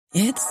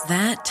It's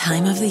that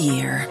time of the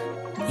year.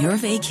 Your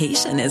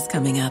vacation is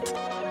coming up.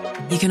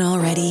 You can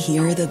already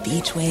hear the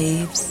beach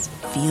waves,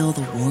 feel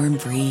the warm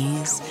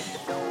breeze,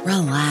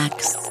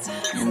 relax,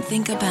 and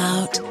think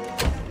about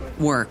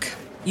work.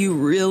 You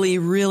really,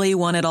 really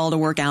want it all to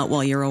work out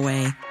while you're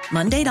away.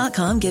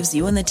 Monday.com gives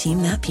you and the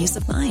team that peace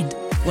of mind.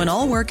 When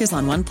all work is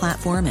on one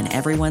platform and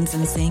everyone's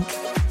in sync,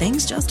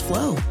 things just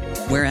flow.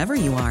 Wherever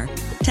you are,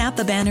 tap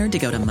the banner to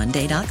go to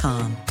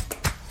Monday.com.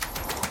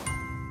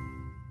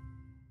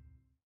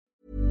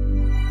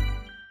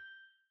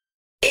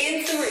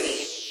 In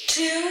 3,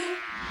 2,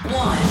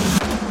 1.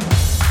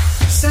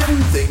 7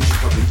 things you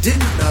probably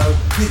didn't know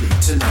you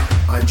need to know.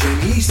 I'm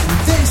Jamie East, and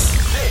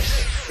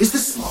this is the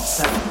Smart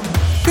 7.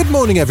 Good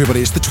morning, everybody.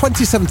 It's the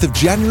 27th of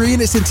January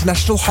and it's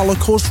International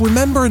Holocaust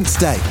Remembrance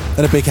Day.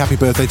 And a big happy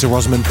birthday to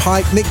Rosamund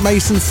Pike, Nick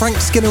Mason, Frank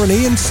Skinner and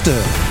Ian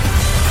Stern.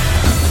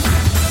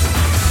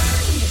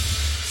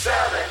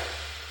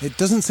 It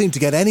doesn't seem to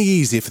get any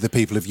easier for the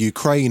people of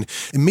Ukraine.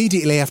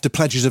 Immediately after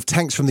pledges of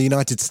tanks from the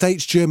United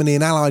States, Germany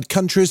and allied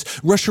countries,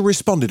 Russia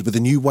responded with a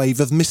new wave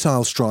of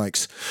missile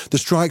strikes. The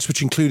strikes,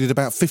 which included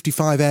about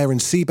 55 air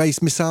and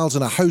sea-based missiles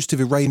and a host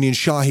of Iranian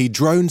Shahed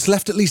drones,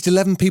 left at least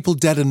 11 people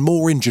dead and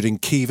more injured in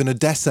Kyiv and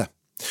Odessa.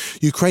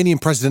 Ukrainian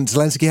President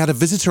Zelensky had a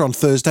visitor on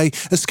Thursday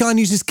as Sky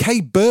News'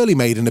 Kate Burley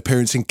made an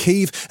appearance in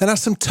Kyiv and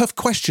asked some tough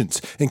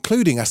questions,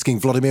 including asking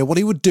Vladimir what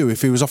he would do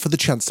if he was offered the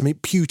chance to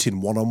meet Putin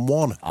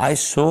one-on-one. I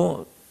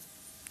saw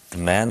the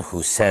man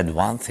who said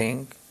one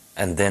thing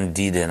and then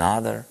did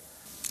another.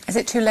 Is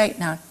it too late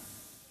now?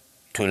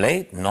 Too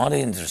late? Not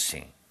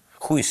interesting.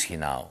 Who is he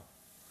now?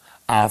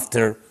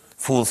 After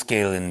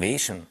full-scale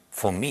invasion,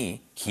 for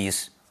me,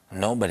 he's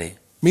nobody.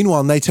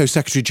 Meanwhile, NATO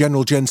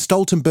Secretary-General Jens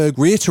Stoltenberg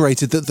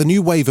reiterated that the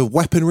new wave of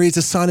weaponry is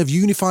a sign of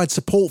unified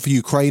support for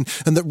Ukraine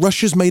and that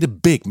Russia's made a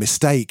big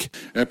mistake.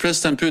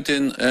 President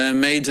Putin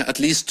made at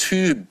least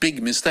 2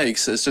 big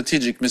mistakes,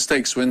 strategic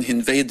mistakes, when he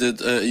invaded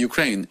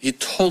Ukraine. He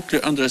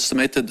totally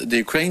underestimated the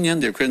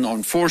Ukrainian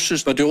armed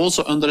forces, but he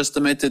also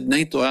underestimated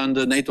NATO and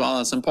NATO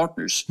allies and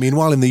partners.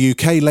 Meanwhile, in the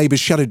UK,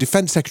 Labour's Shadow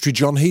Defence Secretary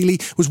John Healey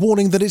was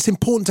warning that it's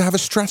important to have a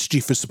strategy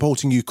for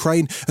supporting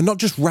Ukraine and not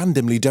just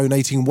randomly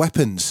donating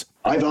weapons.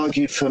 I've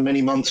argued for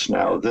many months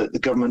now that the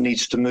government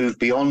needs to move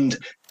beyond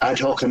ad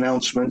hoc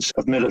announcements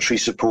of military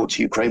support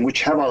to Ukraine,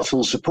 which have our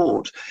full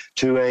support,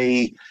 to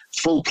a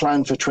full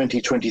plan for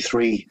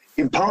 2023,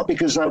 in part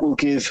because that will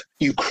give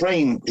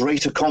Ukraine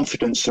greater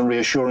confidence and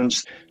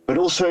reassurance, but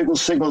also it will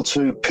signal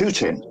to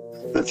Putin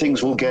that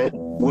things will get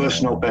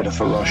worse, not better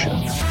for Russia.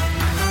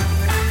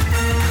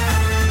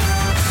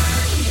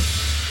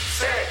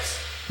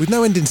 With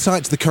no end in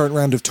sight to the current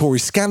round of Tory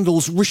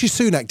scandals, Rishi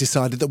Sunak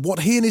decided that what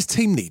he and his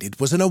team needed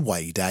was an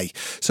away day.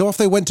 So off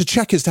they went to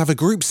Chequers to have a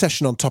group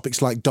session on topics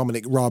like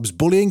Dominic Raab's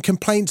bullying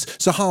complaints,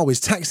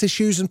 Zahawi's tax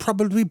issues and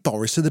probably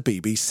Boris of the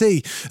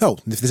BBC. Oh,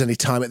 and if there's any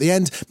time at the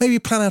end, maybe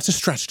plan out a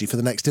strategy for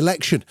the next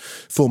election.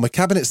 Former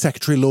Cabinet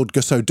Secretary Lord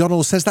Gus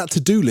O'Donnell says that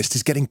to-do list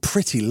is getting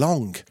pretty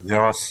long. There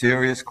are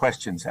serious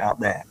questions out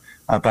there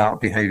about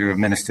behaviour of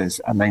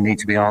ministers and they need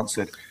to be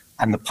answered.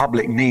 And the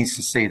public needs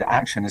to see that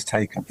action is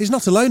taken. He's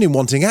not alone in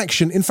wanting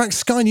action. In fact,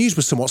 Sky News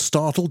was somewhat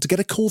startled to get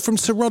a call from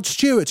Sir Rod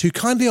Stewart, who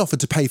kindly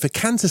offered to pay for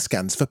cancer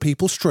scans for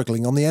people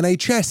struggling on the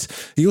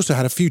NHS. He also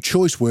had a few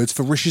choice words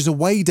for Rishi's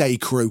away day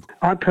crew.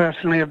 I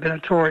personally have been a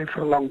Tory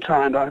for a long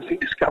time, but I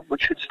think this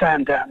government should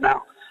stand down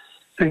now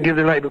and give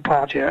the Labour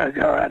Party a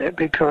go at it,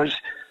 because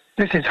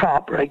this is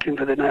heartbreaking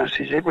for the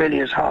nurses. It really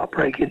is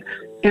heartbreaking.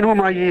 In all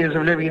my years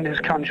of living in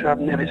this country, I've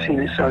never seen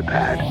it so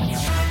bad.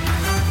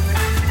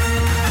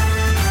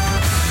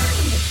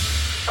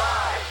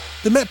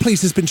 The Met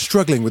Police has been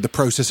struggling with the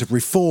process of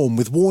reform,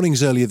 with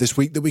warnings earlier this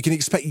week that we can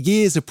expect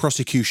years of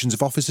prosecutions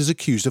of officers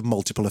accused of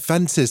multiple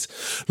offences.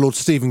 Lord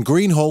Stephen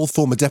Greenhall,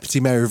 former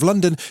Deputy Mayor of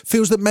London,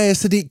 feels that Mayor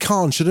Sadiq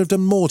Khan should have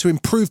done more to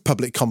improve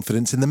public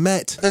confidence in the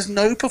Met. There's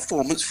no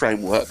performance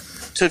framework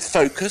to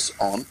focus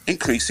on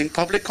increasing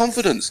public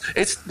confidence.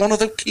 It's one of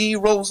the key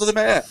roles of the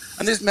Mayor,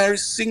 and this Mayor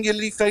is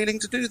singularly failing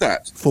to do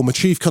that. Former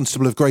Chief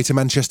Constable of Greater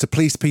Manchester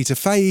Police Peter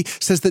Fahey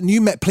says that new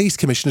Met Police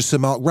Commissioner Sir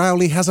Mark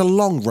Rowley has a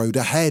long road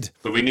ahead.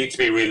 But we need to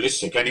be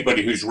realistic.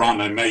 Anybody who's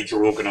run a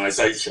major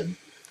organisation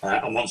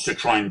and wants to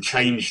try and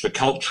change the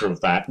culture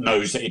of that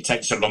knows that it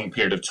takes a long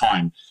period of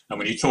time. And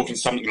when you're talking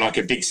something like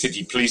a big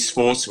city police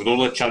force with all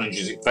the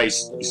challenges it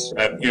faces,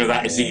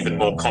 that is even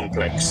more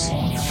complex.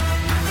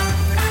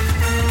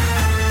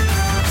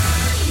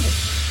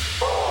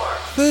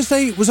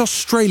 Thursday was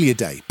Australia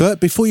Day,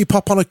 but before you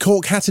pop on a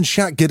cork hat and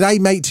shout "G'day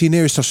mate" to your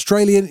nearest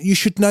Australian, you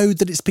should know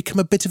that it's become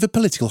a bit of a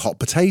political hot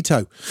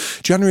potato.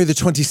 January the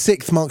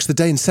 26th marks the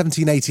day in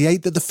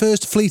 1788 that the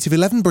first fleet of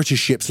 11 British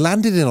ships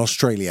landed in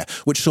Australia,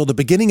 which saw the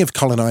beginning of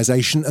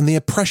colonisation and the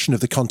oppression of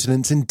the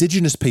continent's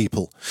indigenous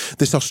people.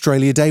 This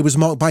Australia Day was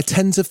marked by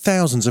tens of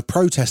thousands of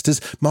protesters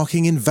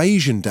marking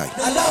Invasion Day.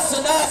 Enough's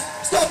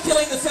enough! Stop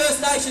killing the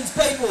First Nations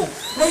people!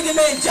 We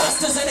demand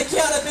justice and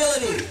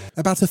accountability!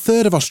 About a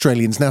third of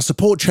Australians now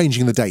support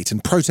changing the date,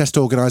 and protest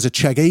organiser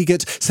Chegg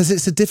Eagert says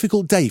it's a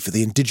difficult day for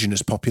the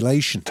Indigenous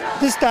population.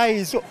 This day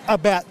is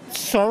about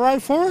sorrow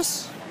for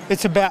us.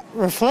 It's about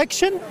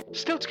reflection.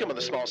 Still to come on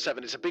the Smart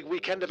 7, it's a big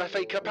weekend of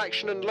FA Cup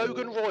action and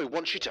Logan Roy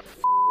wants you to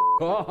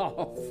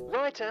off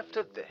right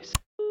after this.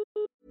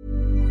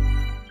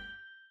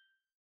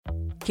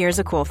 Here's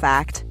a cool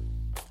fact.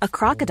 A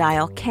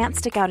crocodile can't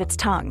stick out its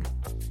tongue.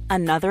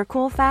 Another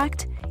cool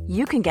fact,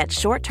 you can get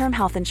short-term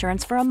health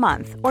insurance for a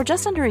month or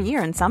just under a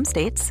year in some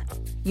states.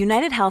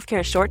 United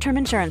Healthcare short-term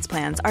insurance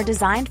plans are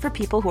designed for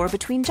people who are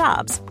between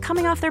jobs,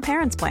 coming off their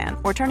parents' plan,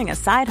 or turning a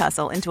side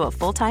hustle into a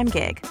full-time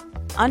gig.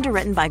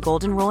 Underwritten by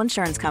Golden Rule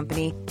Insurance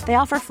Company, they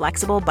offer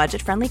flexible,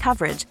 budget-friendly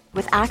coverage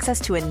with access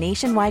to a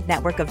nationwide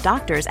network of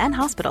doctors and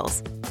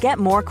hospitals. Get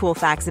more cool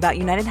facts about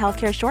United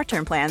Healthcare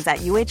short-term plans at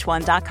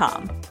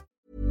uh1.com.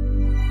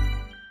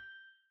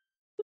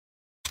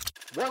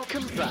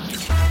 Welcome back.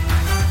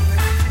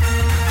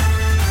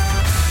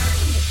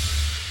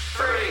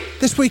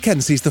 This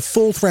weekend sees the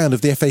fourth round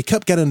of the FA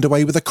Cup get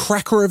underway with a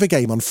cracker of a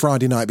game on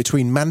Friday night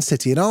between Man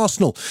City and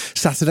Arsenal.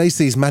 Saturday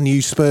sees Man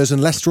U, Spurs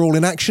and Leicester all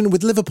in action,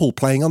 with Liverpool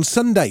playing on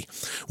Sunday.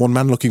 One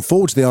man looking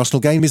forward to the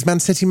Arsenal game is Man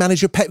City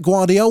manager Pep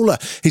Guardiola.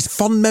 His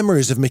fond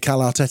memories of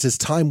Mikel Arteta's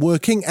time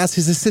working as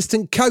his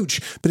assistant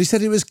coach, but he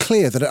said it was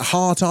clear that at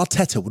heart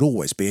Arteta would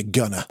always be a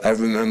gunner. I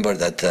remember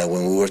that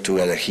when we were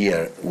together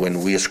here,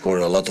 when we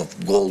scored a lot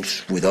of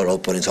goals with our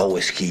opponents,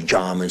 always he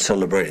jump and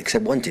celebrate,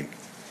 except one team.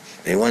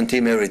 In one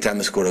team, every time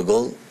I scored a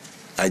goal,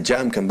 I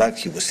jump, come back,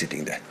 he was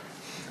sitting there.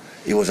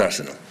 It was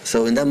Arsenal.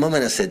 So in that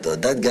moment I said, oh,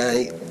 that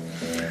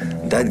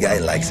guy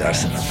likes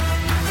Arsenal.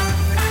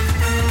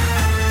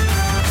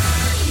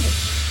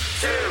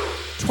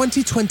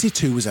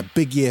 2022 was a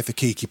big year for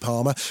Keke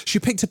Palmer. She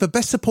picked up a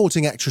Best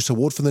Supporting Actress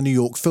award from the New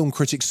York Film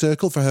Critics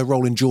Circle for her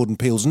role in Jordan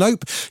Peele's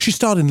Nope. She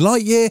starred in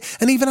Lightyear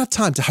and even had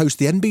time to host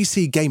the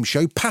NBC game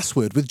show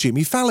Password with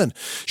Jimmy Fallon.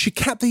 She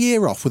capped the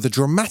year off with a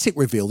dramatic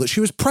reveal that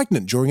she was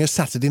pregnant during a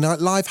Saturday Night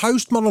Live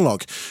host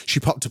monologue. She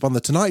popped up on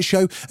The Tonight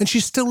Show and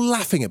she's still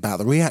laughing about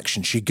the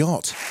reaction she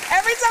got.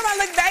 Every time I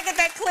look back at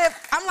that clip,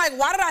 I'm like,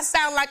 why did I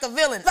sound like a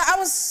villain? But I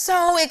was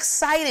so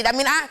excited. I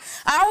mean, I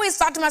always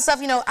thought to myself,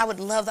 you know, I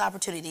would love the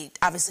opportunity,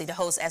 obviously, to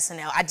host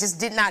SNL. I just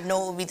did not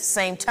know it would be the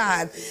same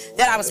time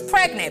that I was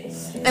pregnant.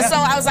 And so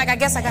I was like, I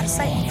guess I gotta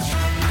say it.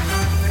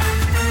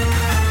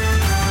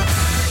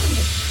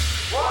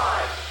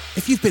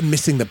 If you've been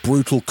missing the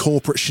brutal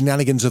corporate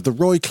shenanigans of the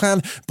Roy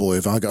clan, boy,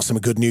 have I got some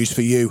good news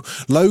for you.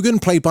 Logan,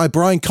 played by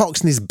Brian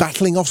Cox, and his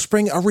battling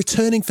offspring are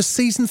returning for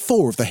season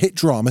 4 of the hit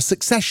drama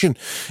Succession.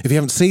 If you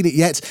haven't seen it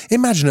yet,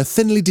 imagine a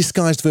thinly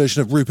disguised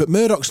version of Rupert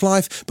Murdoch's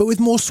life, but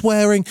with more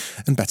swearing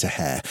and better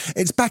hair.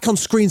 It's back on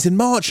screens in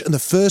March, and the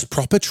first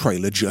proper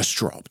trailer just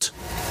dropped.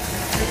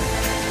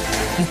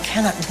 You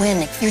cannot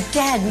win. Your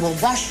dad will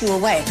wash you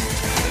away.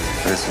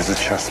 This is a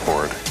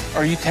chessboard.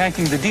 Are you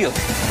tanking the deal?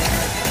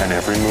 And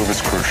every move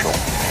is crucial.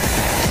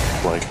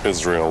 Like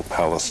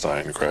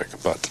Israel-Palestine, Greg,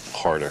 but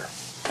harder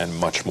and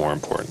much more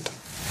important.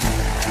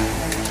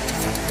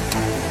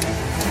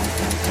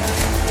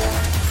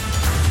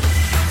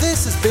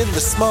 This has been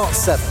The Smart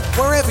 7.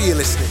 Wherever you're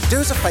listening,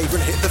 do us a favour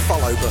and hit the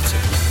follow button.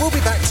 We'll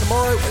be back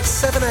tomorrow at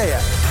 7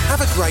 a.m.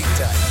 Have a great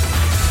day.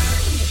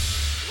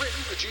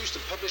 Written, produced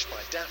and published by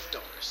Daft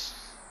Doris.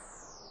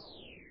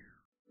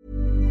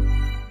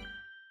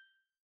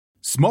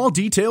 Small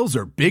details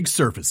are big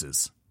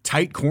surfaces.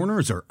 Tight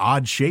corners are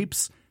odd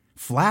shapes.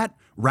 Flat,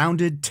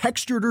 rounded,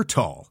 textured, or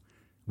tall.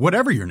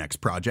 Whatever your next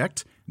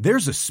project,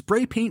 there's a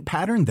spray paint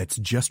pattern that's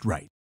just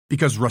right.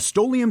 Because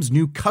Rust-Oleum's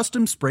new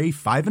Custom Spray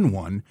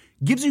 5-in-1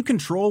 gives you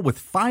control with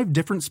 5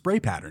 different spray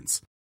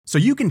patterns. So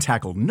you can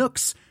tackle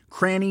nooks,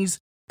 crannies,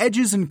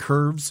 edges, and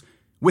curves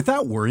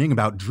without worrying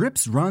about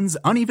drips, runs,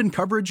 uneven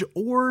coverage,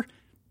 or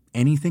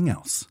anything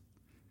else.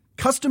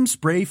 Custom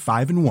Spray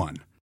 5-in-1.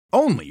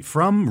 Only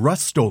from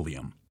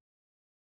Rust-Oleum.